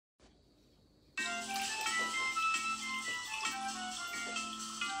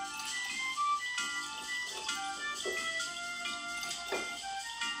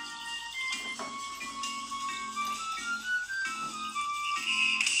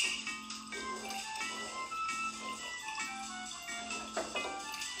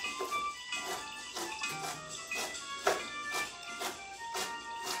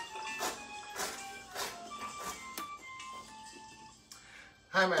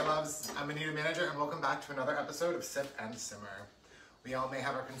Hi my loves, I'm Anita Manager and welcome back to another episode of Sip and Simmer. We all may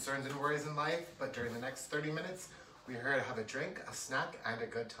have our concerns and worries in life, but during the next 30 minutes, we're here to have a drink, a snack, and a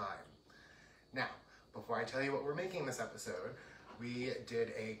good time. Now, before I tell you what we're making this episode, we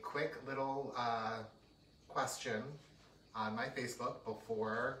did a quick little question on my Facebook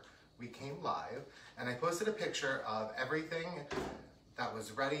before we came live, and I posted a picture of everything that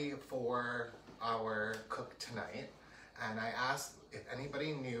was ready for our cook tonight, and I asked if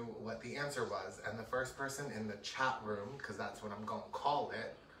anybody knew what the answer was, and the first person in the chat room, because that's what I'm going to call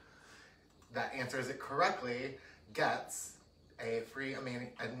it, that answers it correctly gets a free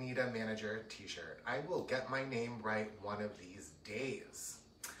Anita Manager t-shirt. I will get my name right one of these days.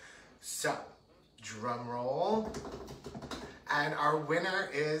 So, drum roll. And our winner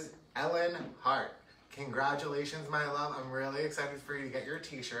is Ellen Hart. Congratulations, my love. I'm really excited for you to get your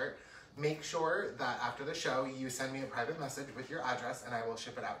t-shirt. Make sure that after the show, you send me a private message with your address and I will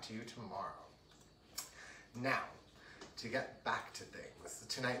ship it out to you tomorrow. Now, to get back to things,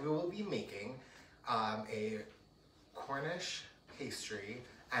 tonight we will be making a Cornish pastry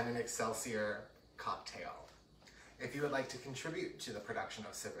and an Excelsior cocktail. If you would like to contribute to the production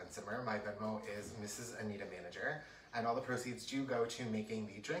of Sip and Simmer, my Venmo is Mrs. Anita Manager, and all the proceeds do go to making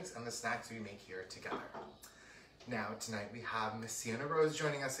the drinks and the snacks we make here together. Now, tonight we have Miss Sienna Rose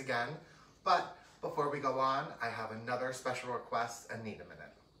joining us again, but before we go on, I have another special request and need a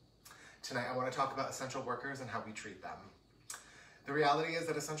minute. Tonight I want to talk about essential workers and how we treat them. The reality is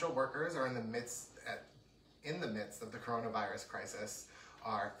that essential workers are in the midst of the coronavirus crisis.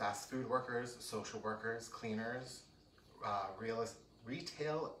 Are fast food workers, social workers, cleaners,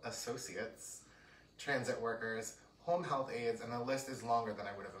 retail associates, transit workers, home health aides, and the list is longer than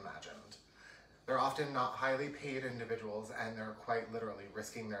I would have imagined. They're often not highly paid individuals, and they're quite literally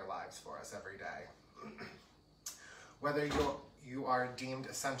risking their lives for us every day. Whether you are deemed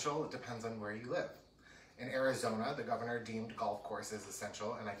essential, it depends on where you live. In Arizona, the governor deemed golf courses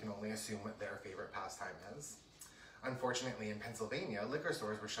essential, and I can only assume what their favorite pastime is. Unfortunately, in Pennsylvania, liquor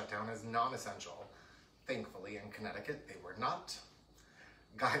stores were shut down as non-essential. Thankfully, in Connecticut, they were not.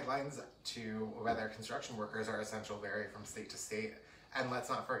 Guidelines to whether construction workers are essential vary from state to state, and let's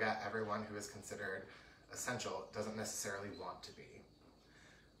not forget everyone who is considered essential doesn't necessarily want to be.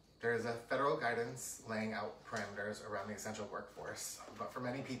 There is a federal guidance laying out parameters around the essential workforce, but for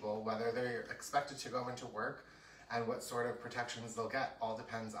many people, whether they're expected to go into work and what sort of protections they'll get all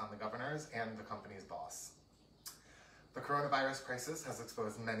depends on the governors and the company's boss. The coronavirus crisis has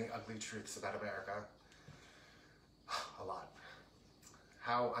exposed many ugly truths about America. A lot.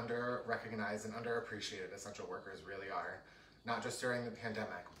 How under-recognized and underappreciated essential workers really are, not just during the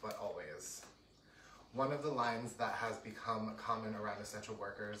pandemic, but always. One of the lines that has become common around essential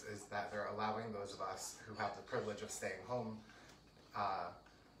workers is that they're allowing those of us who have the privilege of staying home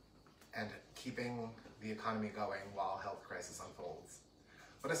and keeping the economy going while health crisis unfolds.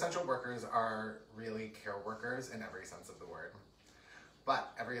 But essential workers are really care workers in every sense of the word.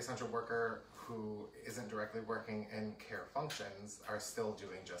 But every essential worker who isn't directly working in care functions are still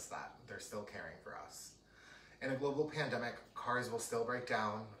doing just that. They're still caring for us. In a global pandemic, cars will still break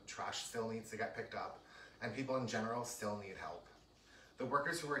down, trash still needs to get picked up, and people in general still need help. The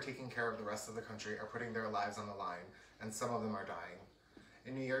workers who are taking care of the rest of the country are putting their lives on the line, and some of them are dying.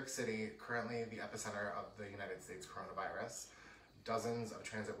 In New York City, currently the epicenter of the United States coronavirus, dozens of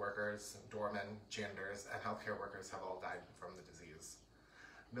transit workers, doormen, janitors, and healthcare workers have all died from the disease.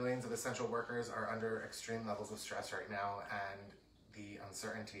 Millions of essential workers are under extreme levels of stress right now, and the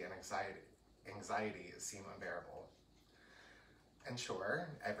uncertainty and anxiety seem unbearable. And sure,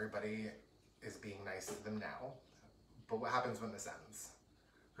 everybody is being nice to them now, but what happens when this ends?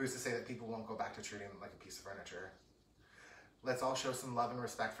 Who's to say that people won't go back to treating them like a piece of furniture? Let's all show some love and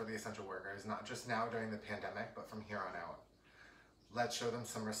respect for the essential workers, not just now during the pandemic, but from here on out. Let's show them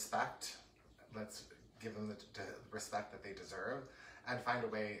some respect. Let's give them the respect that they deserve and find a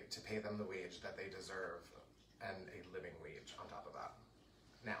way to pay them the wage that they deserve and a living wage on top of that.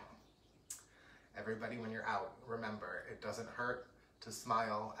 Now, everybody, when you're out, remember, it doesn't hurt to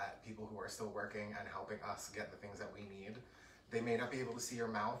smile at people who are still working and helping us get the things that we need. They may not be able to see your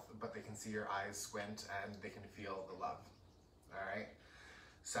mouth, but they can see your eyes squint and they can feel the love. All right?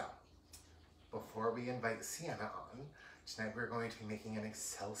 So, before we invite Sienna on, tonight we're going to be making an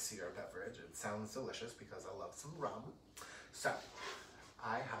Excelsior beverage. It sounds delicious because I love some rum. So,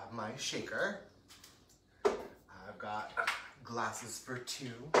 I have my shaker. I've got glasses for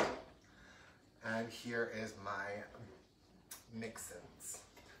two. And here is my mixins.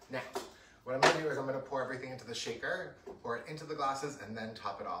 Now, what I'm gonna do is I'm gonna pour everything into the shaker, pour it into the glasses, and then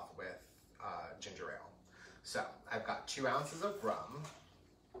top it off with ginger ale. So, I've got 2 ounces of rum,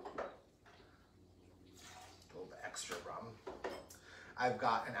 extra rum. I've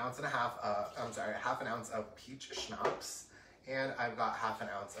got half an ounce of peach schnapps, and I've got half an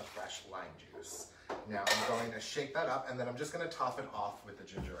ounce of fresh lime juice. Now I'm going to shake that up, and then I'm just going to top it off with the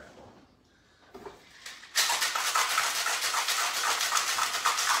ginger ale.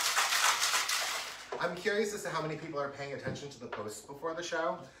 I'm curious as to how many people are paying attention to the posts before the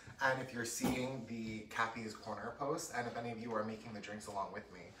show, and if you're seeing the Cappy's Corner post, and if any of you are making the drinks along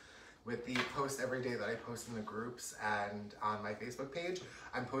with me. With the post every day that I post in the groups and on my Facebook page,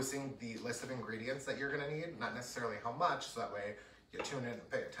 I'm posting the list of ingredients that you're gonna need, not necessarily how much, so that way you tune in and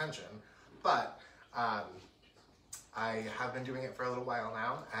pay attention. But I have been doing it for a little while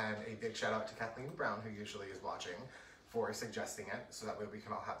now, and a big shout out to Kathleen Brown, who usually is watching, for suggesting it, so that way we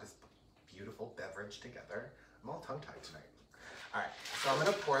can all have this beautiful beverage together. I'm all tongue-tied tonight. All right, so I'm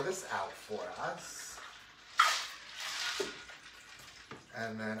gonna pour this out for us.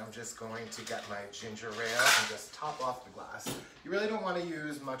 And then I'm just going to get my ginger ale and just top off the glass. You really don't want to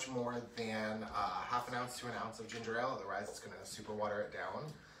use much more than half an ounce to an ounce of ginger ale, otherwise it's going to super water it down.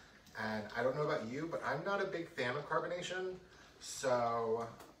 And I don't know about you, but I'm not a big fan of carbonation, so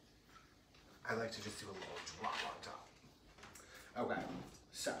I like to just do a little drop on top. Okay,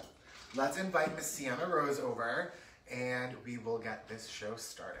 so let's invite Miss Sienna Rose over, and we will get this show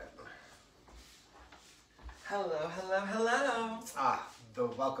started. Hello, hello, hello. Ah, the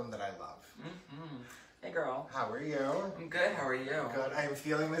welcome that I love. Hey girl. How are you? I'm good, how are you? Good. I am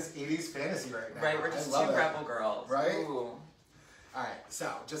feeling this 80s fantasy right now. Right, we're just two rebel girls. Right? Ooh. Alright,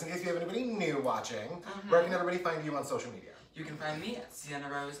 so just in case we have anybody new watching, where can everybody find you on social media? You can find me at Sienna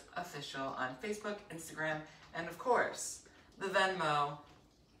Rose Official on Facebook, Instagram, and of course, the Venmo.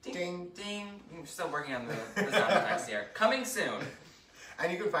 Ding, ding. Ding. I'm still working on the sound effects here. Coming soon.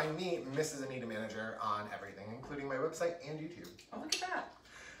 And you can find me, Mrs. Anita Manager, on everything, including my website and YouTube. Oh, look at that.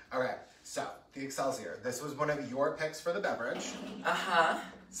 Okay, so the Excelsior. This was one of your picks for the beverage. Uh-huh.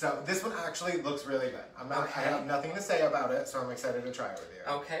 So this one actually looks really good. I have nothing to say about it, so I'm excited to try it with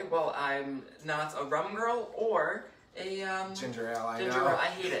you. Okay, well, I'm not a rum girl or a ginger ale. Ginger ale, I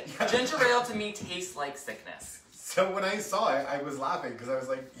hate it. Ginger ale to me tastes like sickness. So when I saw it, I was laughing because I was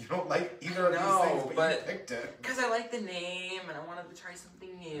like, you don't like either of these things, but you picked it. Because I like the name and I wanted to try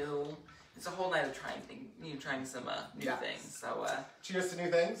something new. It's a whole night of trying some new things. So cheers to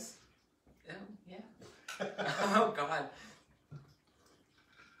new things. Oh, yeah. Oh God.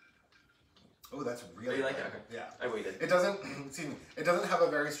 Oh, that's really you like good. it? Okay. Yeah. I waited. It doesn't, excuse me, it doesn't have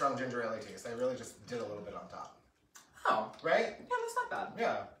a very strong ginger ale taste. I really just did a little bit on top. Oh. Right? Yeah, that's not bad.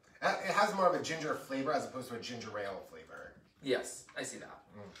 Yeah. It has more of a ginger flavor as opposed to a ginger ale flavor. Yes, I see that.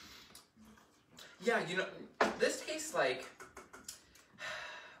 Yeah, you know, this tastes like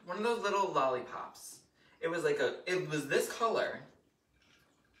one of those little lollipops. It was like it was this color.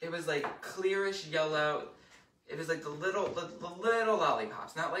 It was like clearish yellow. It was like the little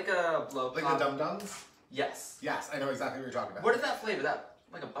lollipops, not like a blow pop. Like the Dum Dums? Yes. Yes, I know exactly what you're talking about. What is that flavor? That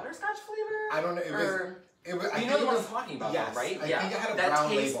like a butterscotch flavor? I don't know. It was. You know the one I'm talking about, yes, though, right? I think it had a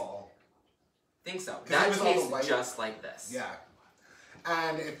brown label. Think so. That tastes just like this. Yeah.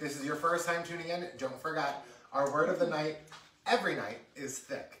 And if this is your first time tuning in, don't forget, our word of the night, every night, is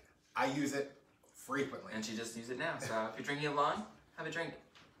thick. I use it frequently. And she just used it now. So if you're drinking along, have a drink.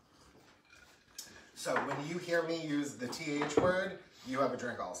 So when you hear me use the TH word, you have a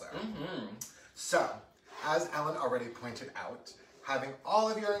drink also. So, as Ellen already pointed out, having all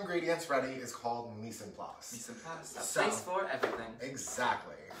of your ingredients ready is called mise en place. Mise en place. A place for everything.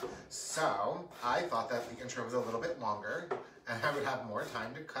 Exactly. So, I thought that the intro was a little bit longer, and I would have more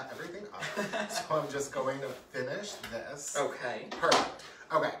time to cut everything up. So I'm just going to finish this. Okay. Perfect.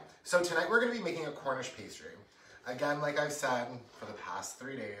 Okay, so tonight we're going to be making a Cornish pastry. Again, like I've said for the past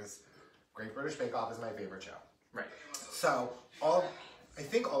 3 days, Great British Bake Off is my favorite show. Right. So, I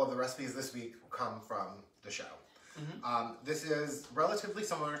think all of the recipes this week come from the show. This is relatively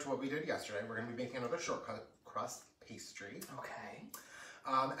similar to what we did yesterday. We're going to be making another short crust pastry. Okay.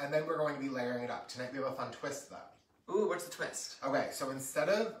 And then we're going to be layering it up. Tonight we have a fun twist though. Ooh, what's the twist? Okay, so instead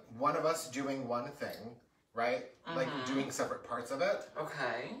of one of us doing one thing, right? Like doing separate parts of it.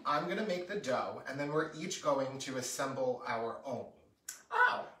 Okay. I'm going to make the dough, and then we're each going to assemble our own.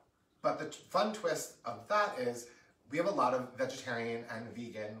 Oh. But the fun twist of that is we have a lot of vegetarian and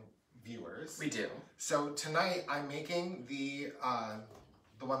vegan viewers. We do. So tonight I'm making the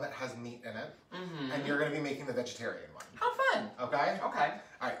one that has meat in it, and you're going to be making the vegetarian one. How fun. Okay? Okay.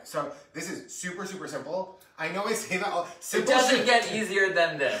 All right, so this is super, super simple. I know I say that all simple. It doesn't get easier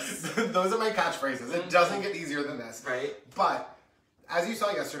than this. Those are my catchphrases. It doesn't get easier than this. Right. But as you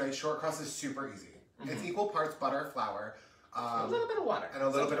saw yesterday, short crust is super easy. It's equal parts butter, flour, a little bit of water. And a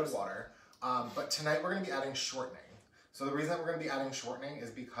little bit of water. But tonight we're going to be adding shortening. So the reason that we're going to be adding shortening is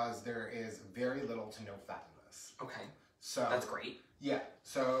because there is very little to no fat in this. Okay. So that's great. Yeah.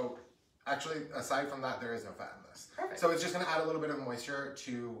 So actually, aside from that, there is no fat in this. Perfect. So it's just going to add a little bit of moisture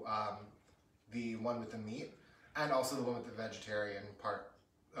to the one with the meat, and also the one with the vegetarian part,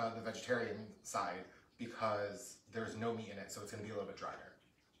 the vegetarian side, because there's no meat in it, so it's going to be a little bit drier.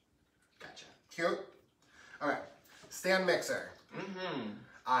 Gotcha. Cute. All right. Stand mixer. Mm-hmm.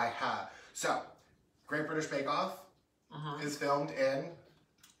 I have. So, Great British Bake Off is filmed in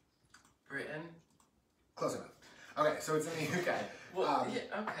Britain. Close enough. Okay, so it's in the UK. Well,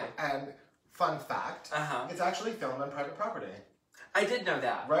 yeah, okay. And fun fact, it's actually filmed on private property. I did know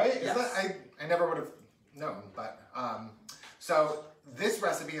that. Right? Yes. I never would have known, but so this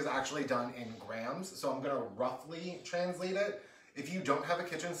recipe is actually done in grams, so I'm gonna roughly translate it. If you don't have a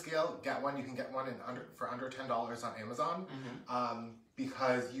kitchen scale, get one. You can get one for under $10 on Amazon,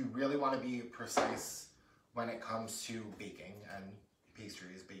 because you really want to be precise when it comes to baking and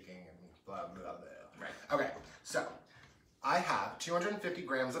pastries, baking and blah blah blah. Right. Okay, so I have 250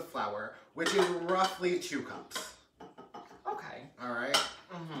 grams of flour, which is roughly 2 cups. Okay. All right.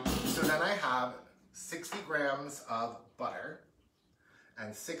 So then I have 60 grams of butter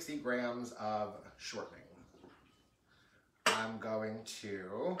and 60 grams of shortening. I'm going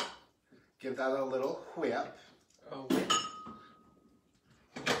to give that a little whip. Oh, whip.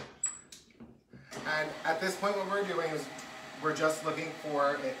 And at this point, what we're doing is we're just looking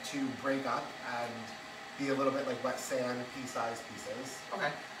for it to break up and be a little bit like wet sand, pea-sized pieces.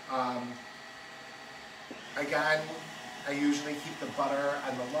 Okay. Again, I usually keep the butter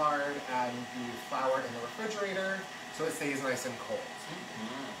and the lard and the flour in the refrigerator so it stays nice and cold.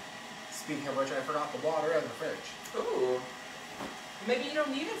 Speaking of which, I forgot the water in the fridge. Ooh. Maybe you don't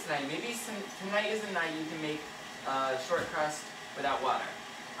need it tonight. Maybe tonight is the night you can make short crust without water.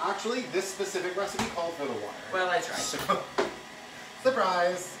 Actually, this specific recipe called for the water. Well, I tried. So,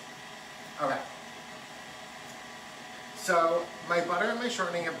 surprise! Okay. So, my butter and my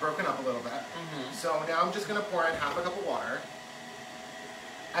shortening have broken up a little bit. So now I'm just going to pour in half a cup of water.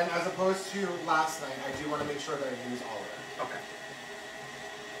 And as opposed to last night, I do want to make sure that I use all of it. Okay.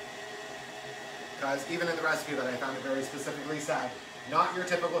 Because even in the recipe that I found, it very specifically said, not your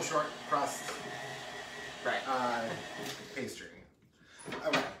typical short crust pastry.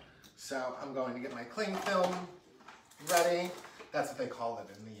 Okay, so I'm going to get my cling film ready. That's what they call it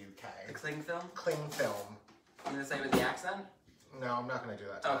in the UK. The cling film? Cling film. You gonna say it with the accent? No, I'm not going to do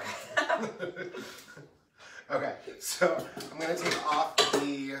that. Okay. Okay, so I'm going to take off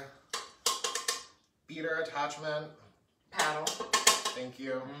the beater attachment. Paddle. Thank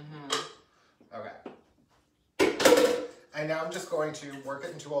you. Okay. And now I'm just going to work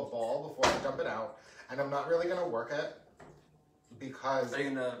it into a ball before I dump it out. And I'm not really going to work it because... Are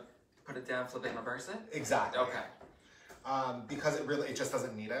you going to put it down, flip it, and reverse it? Exactly. Okay. Because it just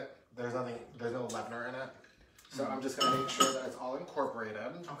doesn't need it. There's no leavener in it. So I'm just going to make sure that it's all incorporated.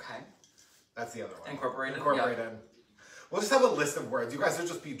 Okay. That's the other one. Incorporated? Incorporated. Yep. We'll just have a list of words. You guys will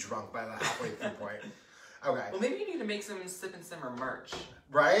just be drunk by the halfway through point. Okay. Well, maybe you need to make some Sip and Simmer merch.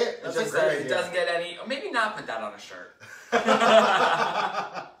 Right? That's just so it doesn't get any... Maybe not put that on a shirt.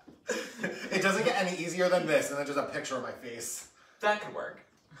 It doesn't get any easier than this, and then just a picture of my face. That could work.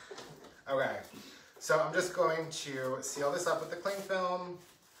 Okay. So I'm just going to seal this up with the cling film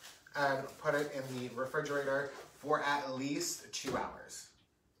and put it in the refrigerator for at least 2 hours.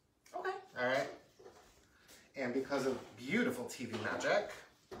 Okay. All right. And because of beautiful TV magic,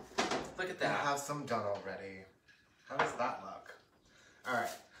 look at that. I have some done already. How does that look? All right.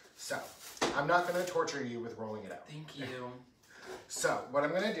 So I'm not going to torture you with rolling it out. Thank you. So what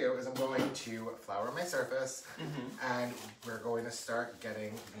I'm going to do is I'm going to flour my surface, and we're going to start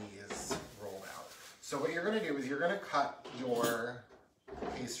getting these rolled out. So what you're going to do is you're going to cut your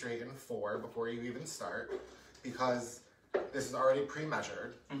pastry in 4 before you even start, because this is already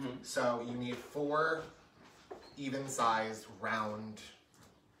pre-measured. So you need 4 even-sized round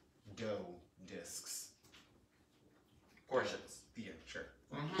dough discs. Portions. Yeah, sure.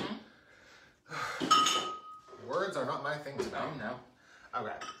 Words are not my thing today. Oh, no.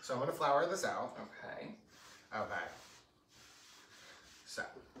 Okay, so I'm going to flour this out. Okay. Okay.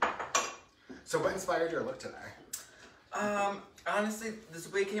 So what inspired your look today? Honestly,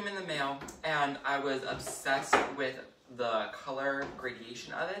 this wig came in the mail, and I was obsessed with the color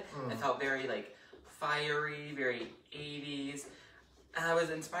gradation of it. It felt very, like, fiery, very 80s. And I was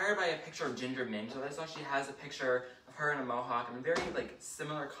inspired by a picture of Ginger Minj that I saw. She has a picture of her in a mohawk and a very, like,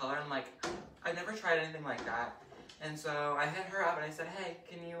 similar color. I'm like, I never tried anything like that. And so I hit her up and I said, hey,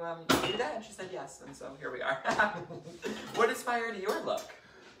 can you do that? And she said yes, and so here we are. What inspired your look?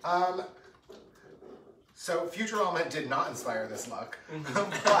 So Futurama did not inspire this look,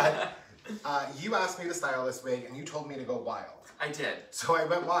 but you asked me to style this wig and you told me to go wild. I did. So I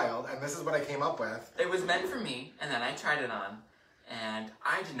went wild and this is what I came up with. It was meant for me, and then I tried it on, and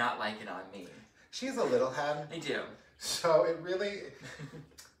I did not like it on me. She's a little head. I do. So it really,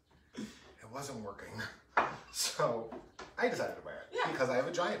 it wasn't working. So I decided to wear it because I have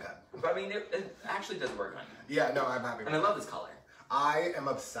a giant head. But I mean, it actually does work on you. Yeah, no, I'm happy with it. And I love this color. I am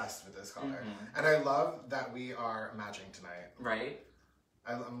obsessed with this color. And I love that we are matching tonight. Right?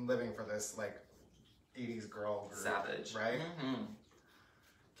 I'm living for this, like, 80s girl group. Savage. Right?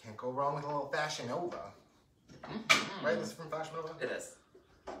 Can't go wrong with a little Fashion Nova. Right? This is from Fashion Nova? It is.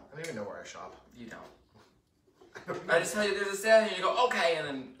 I don't even know where I shop. You don't. I just tell you there's a sale and you go, okay, and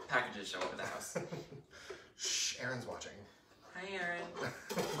then packages show up at the house. Shh, Aaron's watching. Hi, Aaron.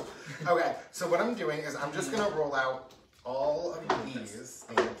 Okay, so what I'm doing is I'm just gonna roll out all of these.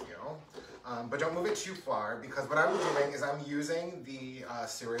 Thank you. But don't move it too far because what I'm doing is I'm using the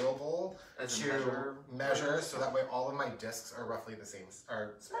cereal bowl to measure so that way all of my discs are roughly the same,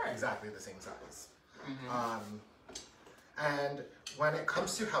 are exactly the same size. And when it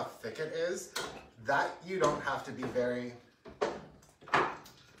comes to how thick it is, that you don't have to be very...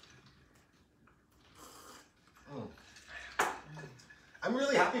 I'm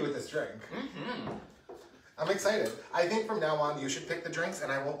really happy with this drink. I'm excited. I think from now on you should pick the drinks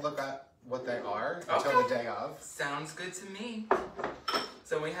and I won't look at what they are until the day of. Sounds good to me.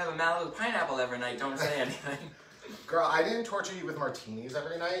 So when we have a Malibu pineapple every night, don't say anything. Girl, I didn't torture you with martinis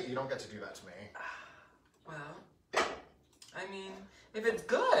every night. You don't get to do that to me. Well, I mean, if it's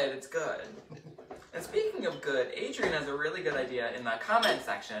good, it's good. And speaking of good, Adrian has a really good idea in the comment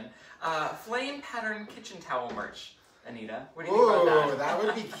section. Flame pattern kitchen towel merch. Anita, what do you think about that? That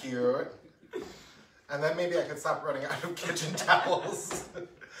would be cute. And then maybe I could stop running out of kitchen towels.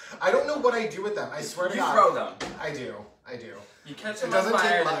 I don't know what I do with them. I swear to God. You throw them. I do. I do. You catch them on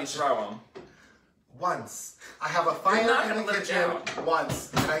fire and then you throw them. Once. I have a fire in the kitchen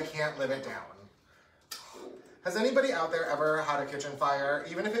once and I can't live it down. Has anybody out there ever had a kitchen fire?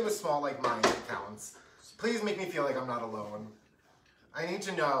 Even if it was small like mine, it counts. Please make me feel like I'm not alone. I need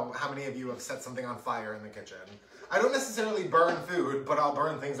to know how many of you have set something on fire in the kitchen. I don't necessarily burn food, but I'll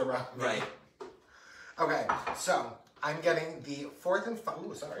burn things around me. Right. Okay, so I'm getting the fourth and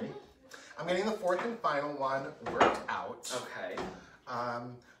I'm getting the fourth and final one worked out. Okay.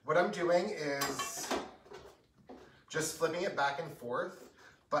 What I'm doing is just flipping it back and forth,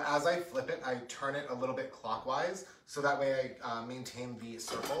 but as I flip it, I turn it a little bit clockwise, so that way I maintain the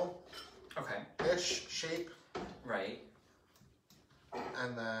circle-ish shape. Right.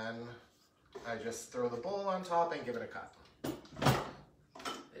 And then I just throw the bowl on top and give it a cut.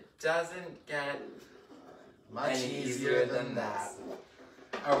 It doesn't get much easier than that.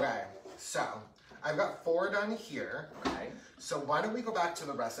 Okay, so I've got 4 done here. Okay. So why don't we go back to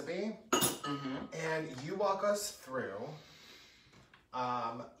the recipe and you walk us through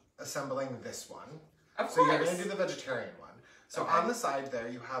assembling this one. Of course. So you're going to do the vegetarian one. So on the side there,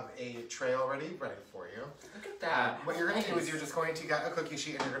 you have a tray already ready for you. Look at that. What you're going to do is you're just going to get a cookie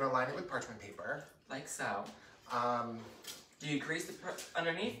sheet and you're going to line it with parchment paper. Like so. Do you grease it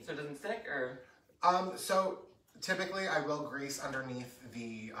underneath so it doesn't stick, or? So typically I will grease underneath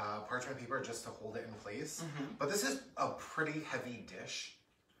the parchment paper just to hold it in place. But this is a pretty heavy dish,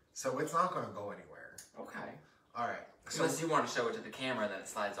 so it's not going to go anywhere. Okay. All right. So, unless you want to show it to the camera, then it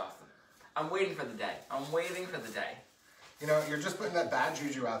slides off. I'm waiting for the day. I'm waiting for the day. You know, you're just putting that bad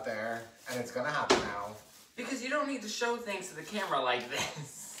juju out there, and it's going to happen now. Because you don't need to show things to the camera like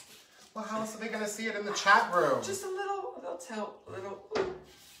this. Well, how else are they going to see it in the chat room? Just a little tilt, a little...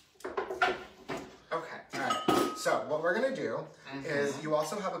 Okay. All right. So what we're going to do is you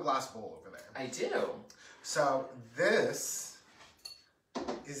also have a glass bowl over there. I do. So this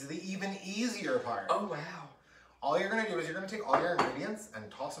is the even easier part. Oh, wow. All you're going to do is you're going to take all your ingredients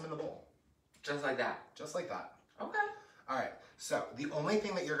and toss them in the bowl. Just like that? Just like that. Okay. All right. So the only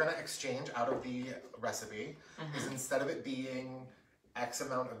thing that you're going to exchange out of the recipe is instead of it being X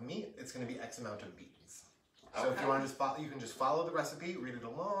amount of meat, it's going to be X amount of beans. So if you want to just follow, you can just follow the recipe, read it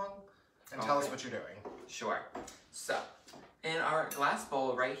along, and tell us what you're doing. Sure. So, in our glass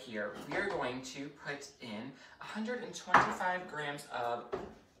bowl right here, we are going to put in 125 grams of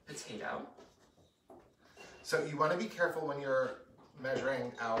potato. So you want to be careful when you're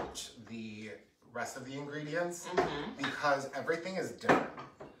measuring out the rest of the ingredients because everything is different.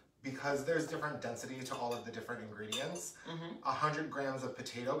 Because there's different density to all of the different ingredients, 100 grams of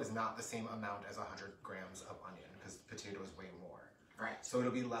potato is not the same amount as 100 grams of onion because potato is way more. Right. So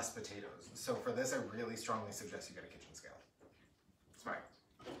it'll be less potatoes. So for this, I really strongly suggest you get a kitchen scale. Smart.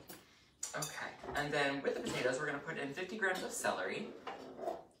 Okay. And then with the potatoes, we're gonna put in 50 grams of celery.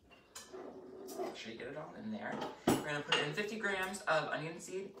 Make sure you get it all in there. We're gonna put in 50 grams of onion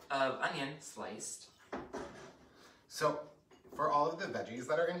sliced. So for all of the veggies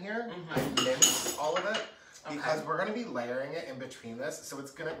that are in here, I minced all of it because we're gonna be layering it in between this. So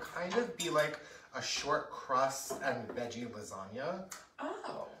it's gonna kind of be like a short crust and veggie lasagna.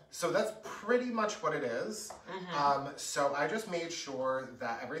 Oh. So that's pretty much what it is. So I just made sure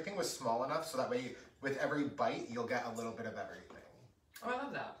that everything was small enough so that way with every bite, you'll get a little bit of everything. Oh, I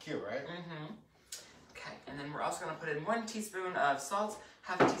love that. Cute, right? Okay, and then we're also gonna put in 1 teaspoon of salt,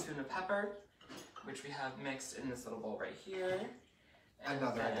 half a teaspoon of pepper, which we have mixed in this little bowl right here. And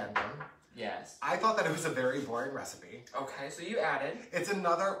Another addendum. Yes. I thought that it was a very boring recipe. Okay, so you added. It's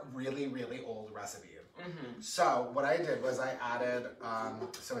another really, really old recipe. So what I did was I added,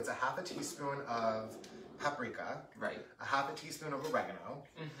 so it's a half a teaspoon of paprika, Right. a half a teaspoon of oregano,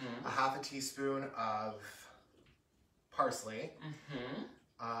 a half a teaspoon of parsley,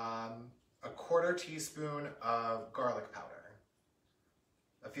 a quarter teaspoon of garlic powder,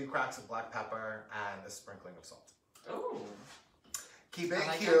 a few cracks of black pepper, and a sprinkling of salt. Ooh. Keep it I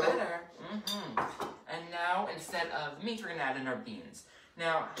like cute. it better. And now, instead of meat, we're gonna add in our beans.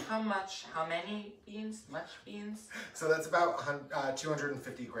 Now, how many beans? Much beans? So that's about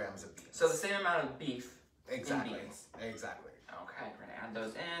 250 grams of beans. So the same amount of beef Exactly. in beans. Exactly. Okay, we're gonna add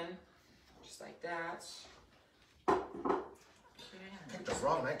those in, just like that. Picked the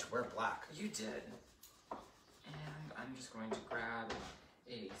wrong night to wear black. You did. And I'm just going to grab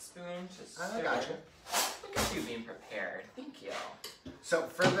a spoon to stir. I got you. Look at you being prepared. Thank you. So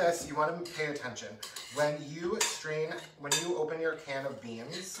for this, you want to pay attention. When you open your can of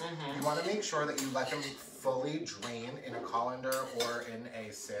beans, you want to make sure that you let them fully drain in a colander or in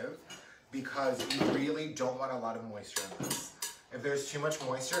a sieve because you really don't want a lot of moisture in this. If there's too much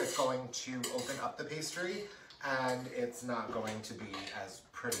moisture, it's going to open up the pastry and it's not going to be as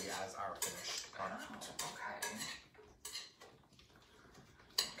pretty as our finished product. Okay.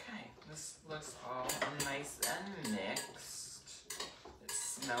 Okay, this looks all nice and mixed. It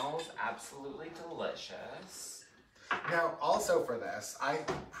smells absolutely delicious. Now, also for this, I'm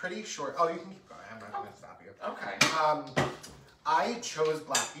pretty sure, oh, you can keep going, I'm not going to stop you. Okay. I chose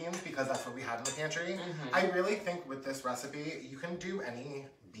black beans because that's what we had in the pantry. I really think with this recipe, you can do any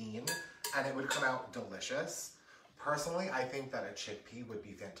bean and it would come out delicious. Personally, I think that a chickpea would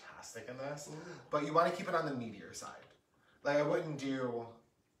be fantastic in this, but you want to keep it on the meatier side. Like I wouldn't do,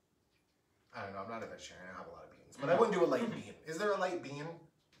 I don't know, I'm not a vegetarian, I have a lot of beans, but I wouldn't do a light bean. Is there a light bean?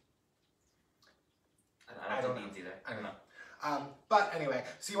 I don't know beans either. I don't know. But anyway,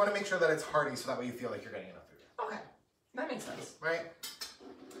 so you want to make sure that it's hearty so that way you feel like you're getting enough food. Okay, that makes sense. Right?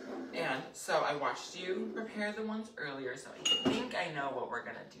 And so I watched you prepare the ones earlier, so I think I know what we're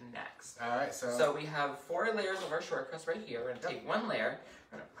gonna do next. All right, So we have 4 layers of our short crust right here. We're gonna take 1 layer,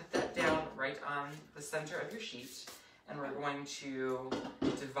 we're gonna put that down right on the center of your sheet, and we're going to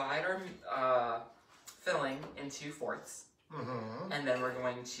divide our filling into fourths. And then we're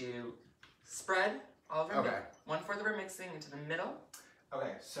going to spread all of our 1/4 of our mixing into the middle.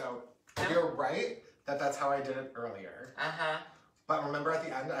 Okay, so you're right that that's how I did it earlier. But remember at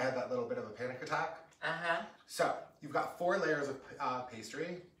the end, I had that little bit of a panic attack? So, you've got 4 layers of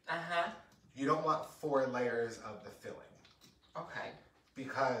pastry. You don't want 4 layers of the filling. Okay.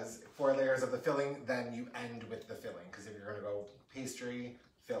 Because 4 layers of the filling, then you end with the filling. Because if you're going to go pastry,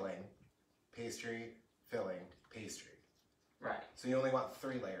 filling, pastry, filling, pastry. Right. So you only want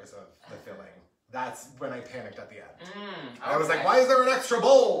 3 layers of the filling. That's when I panicked at the end. Okay. I was like, why is there an extra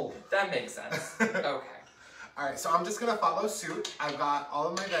bowl? That makes sense. Okay. All right, so I'm just gonna follow suit. I've got all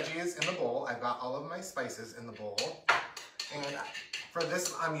of my veggies in the bowl. I've got all of my spices in the bowl. And for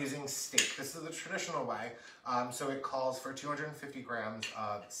this, I'm using steak. This is the traditional way. So it calls for 250 grams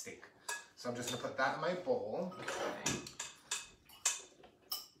of steak. So I'm just gonna put that in my bowl. Okay.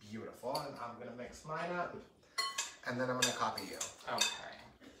 Beautiful, and I'm gonna mix mine up. And then I'm gonna copy you. Okay.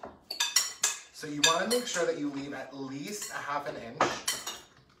 So you wanna make sure that you leave at least a ½ inch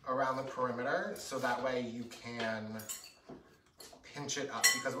around the perimeter, so that way you can pinch it up.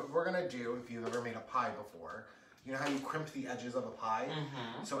 Because what we're gonna do, if you've ever made a pie before, you know how you crimp the edges of a pie?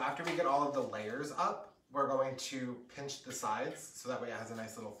 So after we get all of the layers up, we're going to pinch the sides, so that way it has a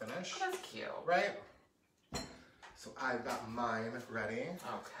nice little finish. Oh, that's cute. Right? So I've got mine ready.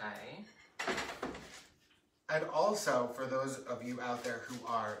 Okay. And also, for those of you out there who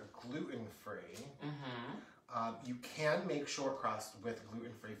are gluten-free, you can make short crust with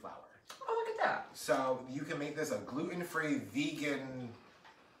gluten-free flour. Oh, look at that. So you can make this a gluten-free, vegan,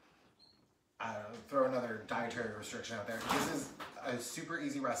 throw another dietary restriction out there. This is a super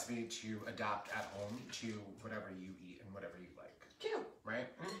easy recipe to adapt at home to whatever you eat and whatever you like. Cute. Right?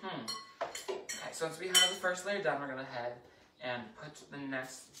 Okay, so once we have the first layer done, we're gonna head and put the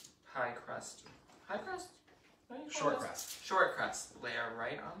next pie crust. Pie crust? Short crust. Short crust layer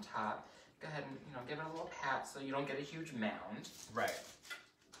right on top. Go ahead and give it a little pat so you don't get a huge mound. Right.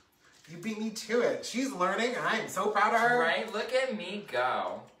 You beat me to it. She's learning, and I am so proud of her. Right? Look at me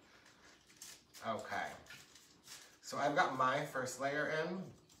go. Okay. So I've got my first layer in,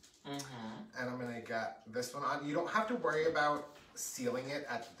 and I'm gonna get this one on. You don't have to worry about sealing it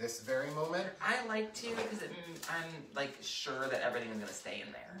at this very moment. I like to because I'm like sure that everything is gonna stay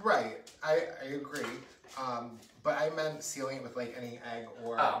in there. Right. I agree. But I meant sealing it with like any egg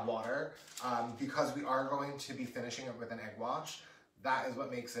or water, because we are going to be finishing it with an egg wash. That is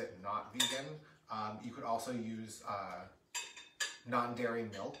what makes it not vegan. You could also use non-dairy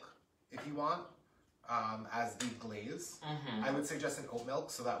milk if you want, as the glaze. I would suggest an oat milk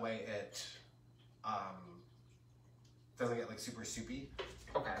so that way it doesn't get like super soupy.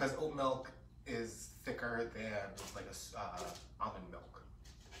 Okay. Because oat milk is thicker than like a almond milk.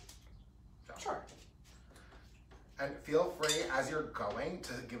 So. Sure. And feel free as you're going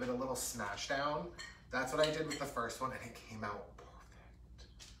to give it a little smash down. That's what I did with the first one, and it came out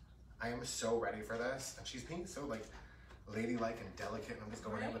perfect. I am so ready for this, and she's being so like ladylike and delicate, and I'm just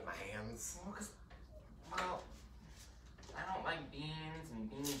going in with my hands. Well, I don't like beans and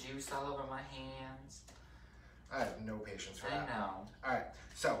bean juice all over my hands. I have no patience for that. I know. All right,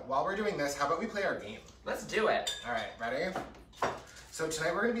 so while we're doing this, how about we play our game? Let's do it. All right, ready? So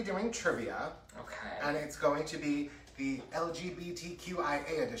tonight we're going to be doing trivia. Okay. And it's going to be the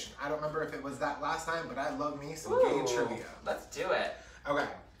LGBTQIA edition. I don't remember if it was that last time, but I love me some gay trivia. Let's do it. Okay,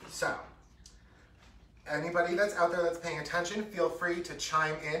 so anybody that's out there that's paying attention, feel free to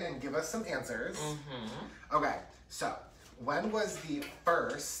chime in and give us some answers. Okay, so when was the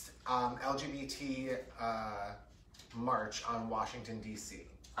first LGBT march on Washington, D.C.?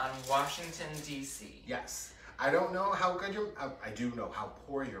 On Washington, D.C. Yes. I don't know how good your, I do know how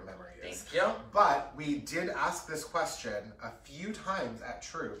poor your memory is. Thank you. But we did ask this question a few times at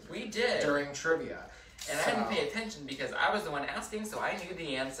Truth. We did. During trivia. And I didn't pay attention because I was the one asking, so I knew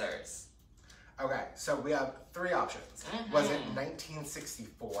the answers. Okay, so we have three options. Was it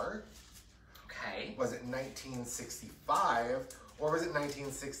 1964? Okay. Was it 1965? Or was it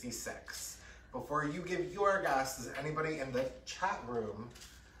 1966? Before you give your guess, does anybody in the chat room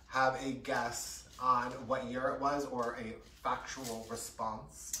have a guess on what year it was or a factual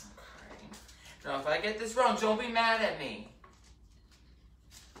response? Okay. Now, if I get this wrong, don't be mad at me.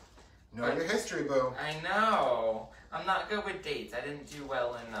 Know your history, boo. I know. I'm not good with dates. I didn't do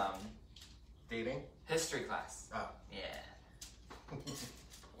well in dating? History class. Oh. Yeah.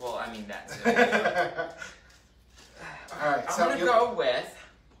 Well, I mean that too. All right, I'm so gonna go with.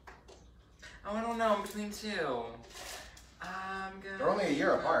 Oh, I don't know. I'm between two. I'm gonna. They're only a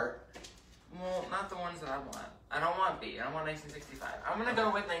year apart. Well, not the ones that I want. I don't want B. I don't want 1965. I'm gonna go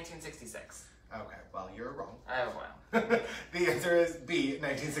with 1966. Okay, well, you're wrong. Oh, wow. The answer is B,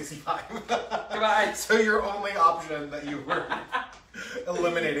 1965. Goodbye. So your only option that you were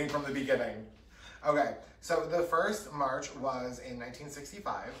eliminating from the beginning. Okay, so the first march was in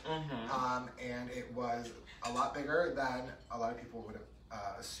 1965, and it was a lot bigger than a lot of people would have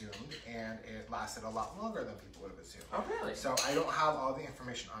assumed, and it lasted a lot longer than people would have assumed. Oh, really? So I don't have all the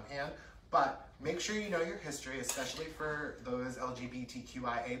information on hand, but make sure you know your history, especially for those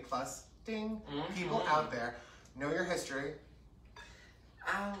LGBTQIA plus people out there. Know your history.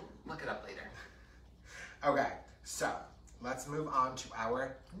 I'll look it up later. Okay, so let's move on to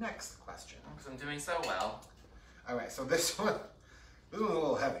our next question. Because I'm doing so well. Okay, so this one's a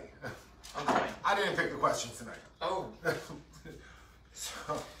little heavy. Okay. I didn't pick the questions tonight. Oh.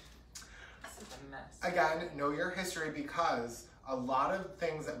 So, This is a mess. again, know your history because a lot of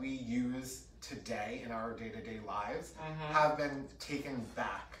things that we use today in our day-to-day lives have been taken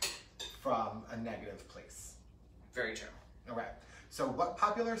back from a negative place. Very true. Okay, so what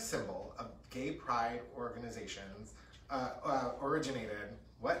popular symbol of gay pride organizations originated,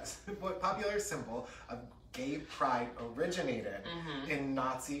 what popular symbol of gay pride originated in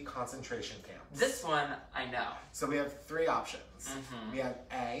Nazi concentration camps? This one, I know. So we have three options. We have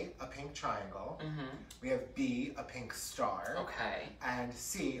A, a pink triangle. We have B, a pink star. Okay. And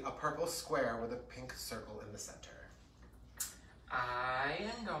C, a purple square with a pink circle in the center. I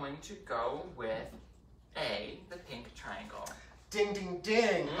am going to go with A, the pink triangle. Ding, ding,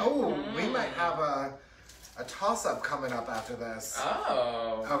 ding. Oh, we might have a toss-up coming up after this.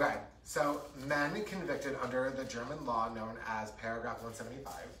 Oh. Okay, so men convicted under the German law known as Paragraph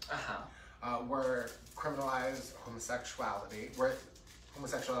 175 were criminalized homosexuality, where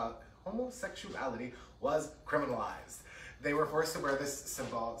homosexuality was criminalized. They were forced to wear this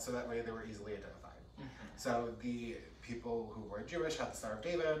symbol so that way they were easily identified. So the people who were Jewish had the Star of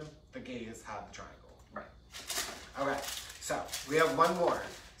David, the gays had the triangle. Right. Okay, so we have one more.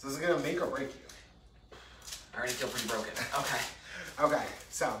 So this is gonna make or break you. I already feel pretty broken. Okay. Okay,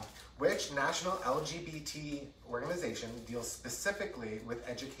 so which national LGBT organization deals specifically with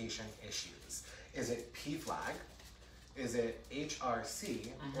education issues? Is it PFLAG? Is it HRC?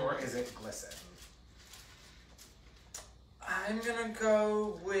 Or is it GLSEN? I'm gonna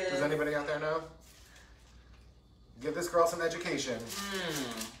go with... Does anybody out there know? Give this girl some education.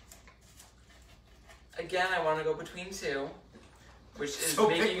 Again, I want to go between two, which is So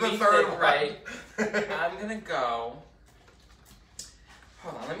making pick the me third think one. right. I'm gonna go...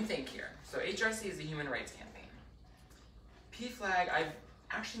 Hold on, let me think here. So HRC is the Human Rights Campaign. PFLAG, I've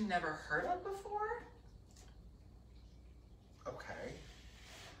actually never heard of before. Okay.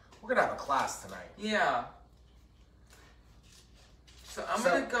 We're gonna have a class tonight. Yeah. So I'm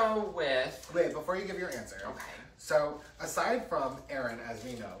gonna go with... Wait, before you give your answer. Okay. So, aside from Aaron, as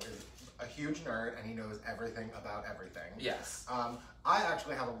we know, is a huge nerd and he knows everything about everything. Yes. I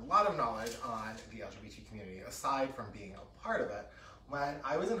actually have a lot of knowledge on the LGBT community, aside from being a part of it. When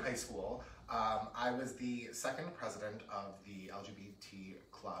I was in high school, I was the second president of the LGBT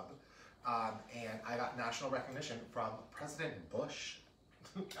club, and I got national recognition from President Bush,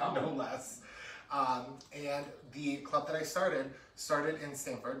 no less. And the club that I started in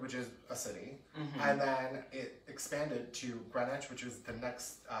Stamford, which is a city, and then it expanded to Greenwich, which is the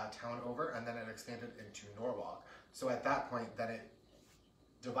next town over, and then it expanded into Norwalk. So at that point, then it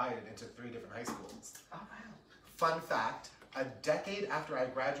divided into 3 different high schools. Oh, wow. Fun fact, a decade after I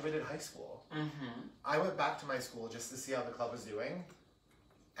graduated high school, I went back to my school just to see how the club was doing,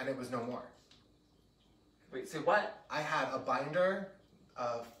 and it was no more. Wait, so what? I had a binder,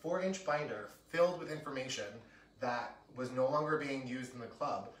 a 4-inch binder filled with information that was no longer being used in the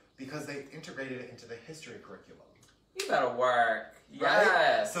club because they integrated it into the history curriculum. You better work. Right?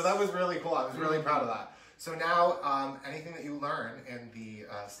 Yes. So that was really cool. I was really proud of that. So now anything that you learn in the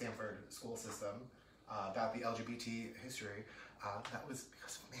Stanford school system about the LGBT history, that was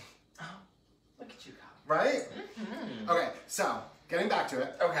because of me. Oh, look at you go. Right? Okay, so getting back to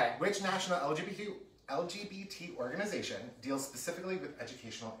it. Okay. Which national LGBT organization deals specifically with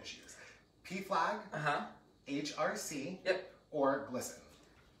educational issues? PFLAG, HRC, or GLSEN?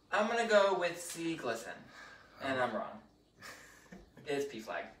 I'm gonna go with C, GLSEN. And I'm wrong. It's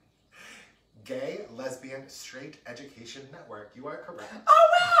PFLAG. Gay, Lesbian, Straight Education Network. You are correct. Oh,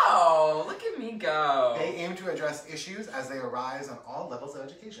 wow! Look at me go. They aim to address issues as they arise on all levels of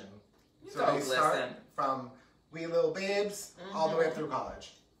education. You So go, they start GLSEN. from wee little babes all the way up through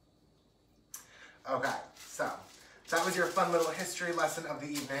college. Okay, so that was your fun little history lesson of the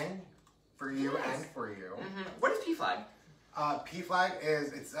evening for you and for you. What is PFLAG? PFLAG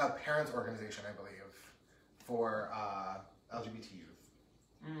it's a parents organization, I believe, for LGBT youth.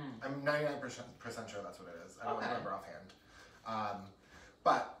 I'm 99% sure that's what it is. I don't remember offhand.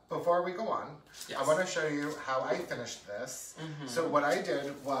 But before we go on, I want to show you how I finished this. So what I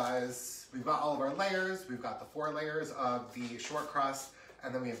did was, we've got all of our layers. We've got the 4 layers of the short crust,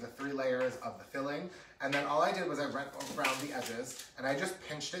 and then we have the 3 layers of the filling. And then all I did was I went around the edges, and I just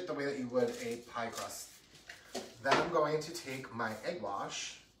pinched it the way that you would a pie crust. Then I'm going to take my egg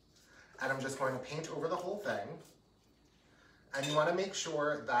wash, and I'm just going to paint over the whole thing. And you want to make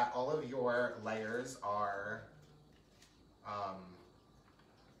sure that all of your layers are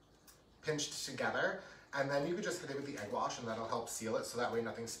pinched together. And then you could just hit it with the egg wash, and that'll help seal it so that way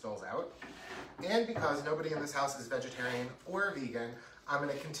nothing spills out. And because nobody in this house is vegetarian or vegan, I'm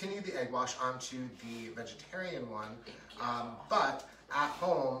going to continue the egg wash onto the vegetarian one. But at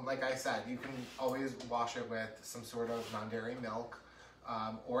home, like I said, you can always wash it with some sort of non-dairy milk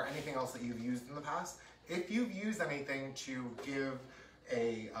or anything else that you've used in the past. If you've used anything to give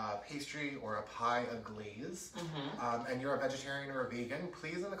a pastry or a pie a glaze, and you're a vegetarian or a vegan,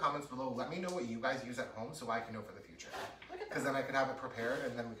 please in the comments below let me know what you guys use at home so I can know for the future. Because then I could have it prepared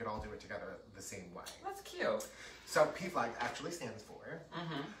and then we could all do it together the same way. That's cute. So PFLAG actually stands for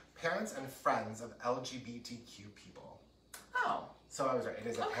Parents and Friends of LGBTQ People. Oh. So I was right, it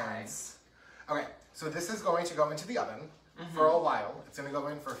is a parents. Okay, so this is going to go into the oven for a while. It's going to go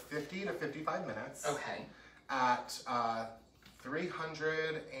in for 50 to 55 minutes. Okay. At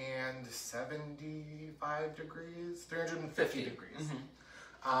 375 degrees, 350 degrees.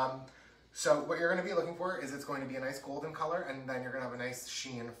 So what you're going to be looking for is it's going to be a nice golden color, and then you're going to have a nice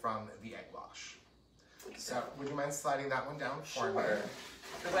sheen from the egg wash. So, would you mind sliding that one down for me? Sure.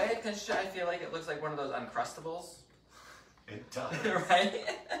 The way I pinched it, I feel like it looks like one of those Uncrustables. It does. Right?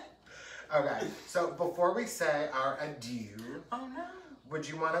 Okay, so before we say our adieu, Oh no. would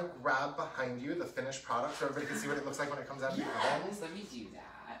you want to grab behind you the finished product so everybody can see what it looks like when it comes out of the oven? Yes, let me do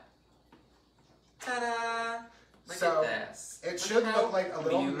that. Ta-da! Look So, at this. it should how look like a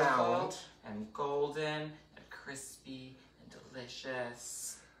little beautiful mound. and golden and crispy and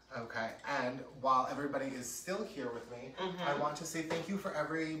delicious. Okay, and while everybody is still here with me, I want to say thank you for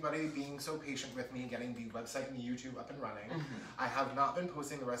everybody being so patient with me getting the website and the YouTube up and running. I have not been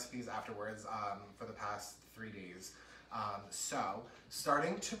posting the recipes afterwards for the past 3 days. So,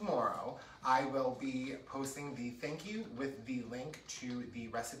 starting tomorrow, I will be posting the thank you with the link to the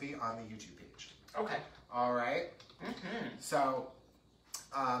recipe on the YouTube page. Okay. All right? So,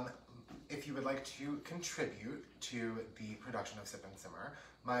 if you would like to contribute to the production of Sip and Simmer,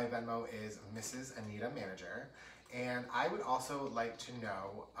 my Venmo is Mrs. Anita Manager. And I would also like to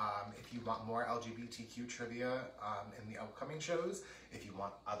know if you want more LGBTQ trivia in the upcoming shows, if you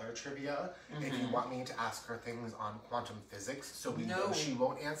want other trivia, if you want me to ask her things on quantum physics so we know she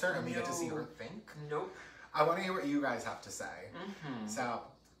won't answer and we get to see her think. Nope. I want to hear what you guys have to say. So,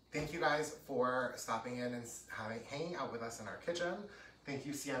 thank you guys for stopping in and hanging out with us in our kitchen. Thank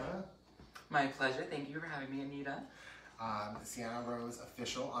you, Sienna. My pleasure. Thank you for having me, Anita. Sienna Rose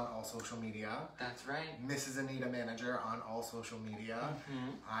Official on all social media. That's right. Mrs. Anita Manager on all social media.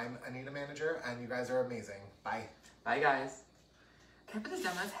 I'm Anita Manager, and you guys are amazing. Bye. Bye, guys. Can I put this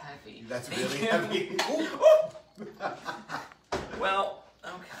down? That's heavy. That's Thank really you. heavy. Well,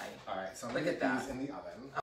 okay. All right, so I'm Look gonna at get these that. in the oven.